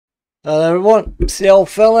Hello everyone, it's the old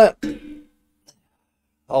fella,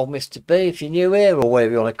 old Mr. B if you're new here, or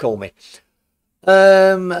whatever you want to call me.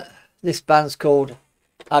 This band's called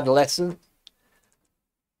Adolescence,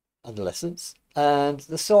 and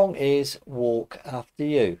the song is Walk After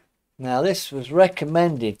You. Now this was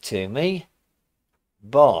recommended to me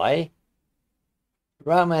by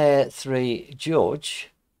Ramair 3 Judge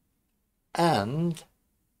and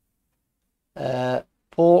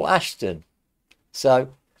Paul Ashton.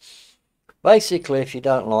 So basically, if you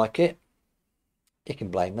don't like it, you can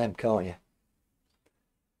blame them, can't you?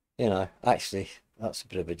 You know, actually, that's a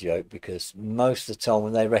bit of a joke, because most of the time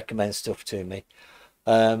when they recommend stuff to me,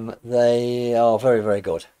 they are very, very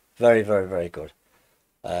good. Very, very, very good.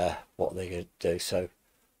 What they're going to do. So,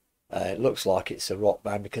 it looks like it's a rock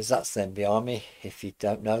band, because that's them behind me, if you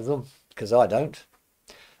don't know them, because I don't.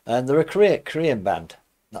 And they're a Korean band.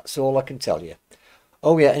 That's all I can tell you.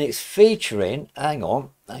 Oh yeah, and it's featuring, hang on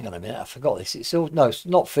a minute, I forgot this. It's all, no, it's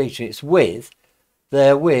not featuring, it's with,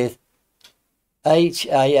 they're with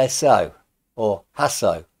HASO or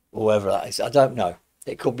HASO, or whoever that is. I don't know.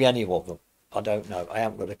 It could be any of them. I don't know. I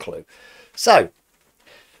haven't got a clue. So,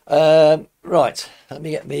 right, let me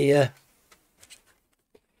get me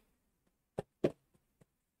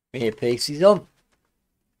earpieces on.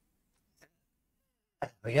 There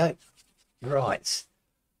we go. Right.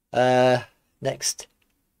 Next,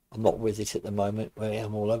 I'm not with it at the moment.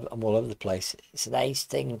 I'm all over the place. It's an ace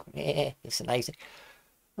thing. Yeah, it's an ace thing.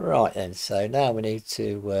 Right then. So now we need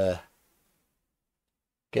to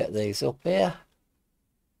get these up here.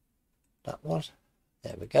 That one.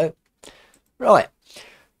 There we go. Right.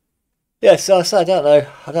 Yeah. So I don't know.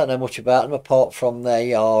 I don't know much about them, apart from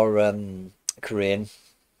they are Korean,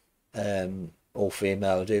 all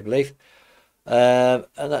female, I do believe. And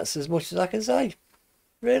that's as much as I can say,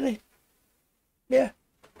 really.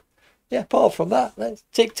 Yeah, apart from that, let's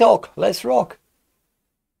TikTok, let's rock.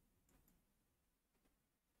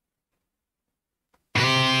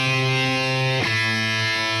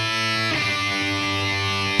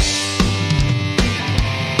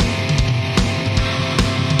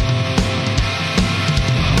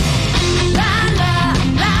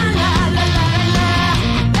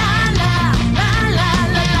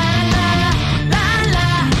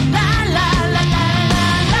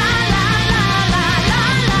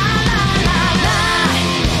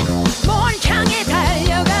 Morgen kan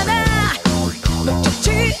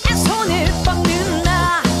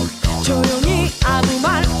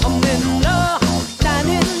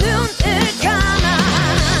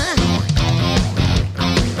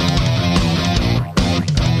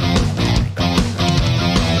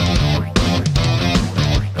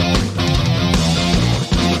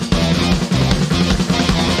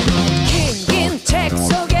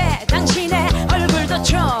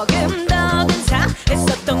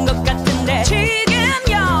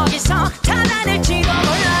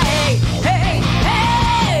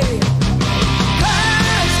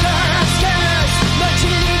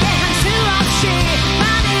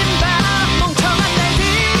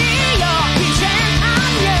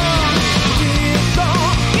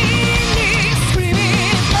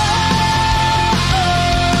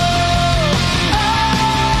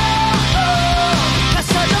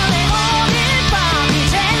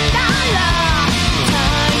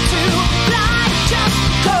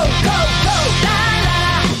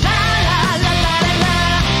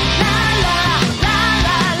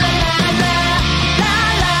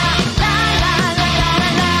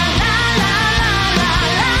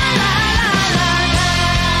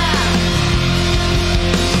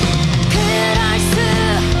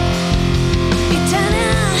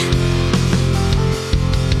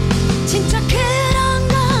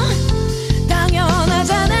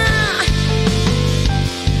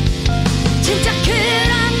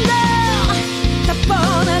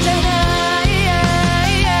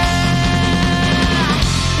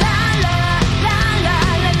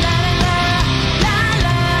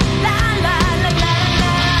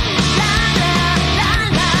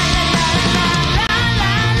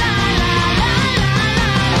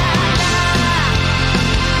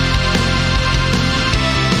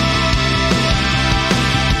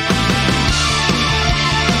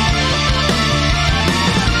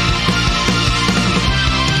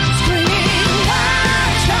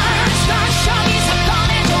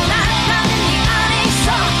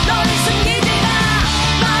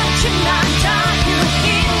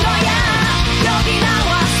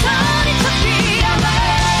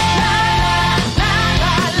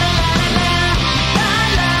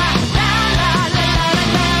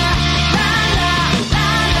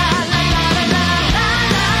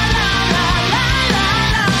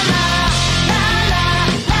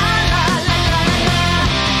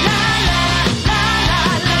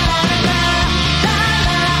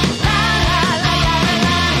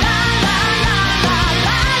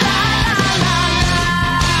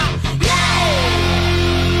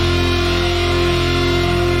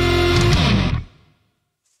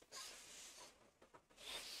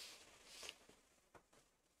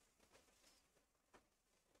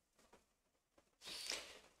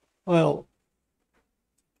Well,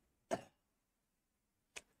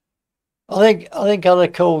 I think I'd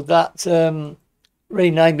have called that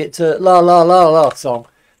rename it to La La La La song.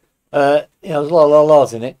 There's La La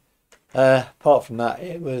La's in it. Apart from that,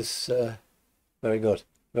 it was very good,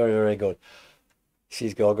 very very good.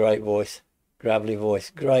 She's got a great voice, gravelly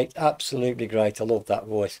voice, great, absolutely great. I love that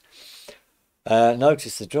voice.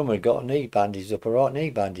 Notice the drummer got a knee bandage up, a right knee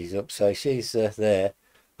bandage up, so she's there.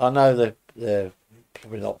 I know they're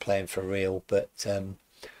probably not playing for real, but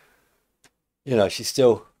she's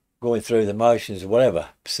still going through the motions or whatever.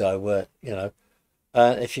 So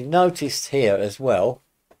if you've noticed here as well,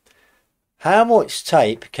 how much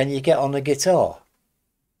tape can you get on a guitar?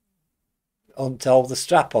 To hold the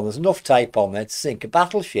strap on. There's enough tape on there to sink a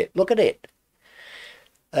battleship. Look at it.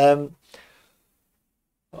 Not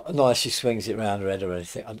unless she swings it around her head or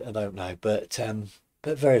anything. I don't know, but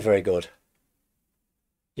very very good.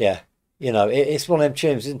 Yeah, it's one of them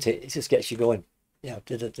tunes, isn't it? It just gets you going. You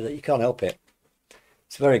can't help it.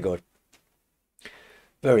 It's very good,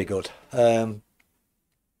 very good. But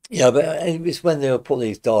it's when they put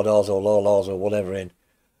these dadas or lalas or whatever in,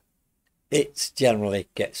 it generally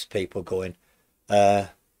gets people going. I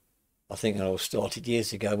think it all started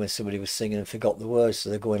years ago when somebody was singing and forgot the words, so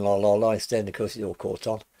they're going la la la instead, and of course it all caught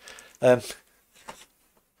on.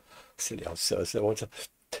 Silly old so.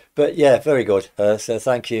 But yeah, very good. So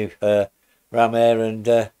thank you,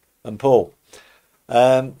 Ramir and Paul,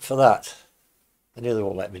 for that. I knew they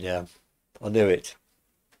won't let me down. I knew it.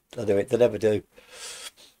 I knew it. They never do.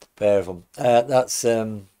 Pair of them. That's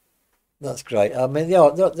great. I mean,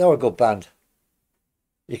 they're a good band.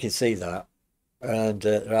 You can see that, and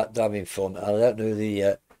they're having fun. I don't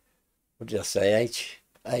know what did I say?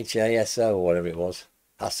 HASO or whatever it was,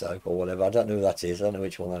 HASO or whatever. I don't know who that is. I don't know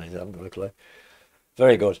which one that is. I haven't got a clue.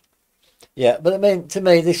 Very good. Yeah, but I mean, to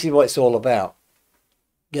me, this is what it's all about.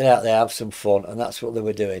 Get out there, have some fun, and that's what they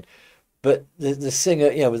were doing. But the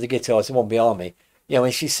singer, with the guitar, it's the one behind me.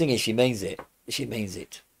 When she's singing, she means it. She means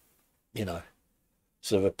it.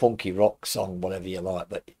 Sort of a punky rock song, whatever you like.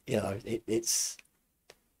 But it's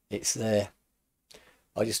there.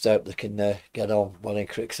 I just hope they can get on well in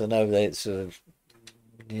Korea, because I know they're sort of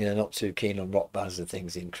not too keen on rock bands and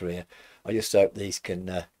things in Korea. I just hope these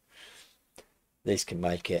can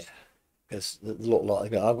make it, because they look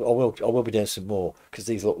like I will be doing some more, because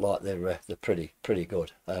these look like they're pretty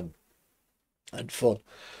good and fun.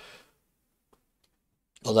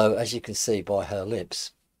 Although, as you can see by her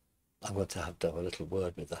lips, I'm going to have to have a little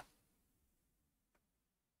word with her.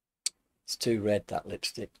 It's too red, that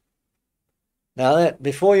lipstick. Now,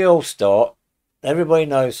 before you all start, everybody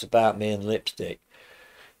knows about me and lipstick.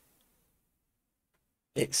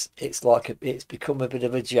 It's become a bit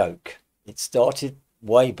of a joke. It started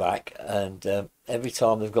way back, and every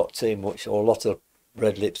time they've got too much or a lot of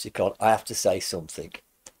red lipstick on, I have to say something.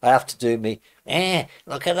 I have to do me.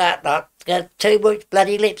 Look at that! That's got too much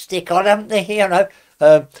bloody lipstick on, haven't they? I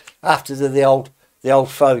have to do the old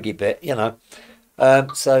fogey bit.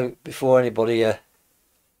 So before anybody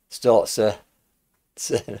starts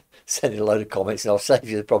sending a load of comments, and I'll save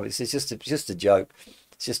you the problems. It's just a joke.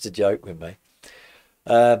 It's just a joke with me.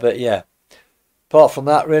 But yeah, apart from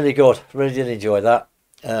that, really good. Really did enjoy that,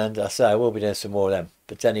 and I say I will be doing some more of them.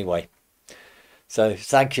 But anyway, so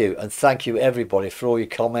thank you, and thank you everybody for all your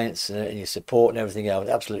comments and your support and everything else.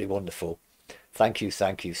 Absolutely wonderful. Thank you,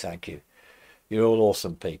 thank you, thank you. You're all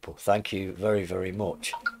awesome people. Thank you very, very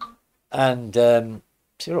much. And so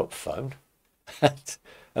you're up phone.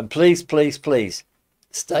 And please, please, please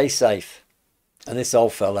stay safe. And this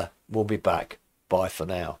old fella will be back. Bye for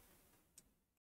now.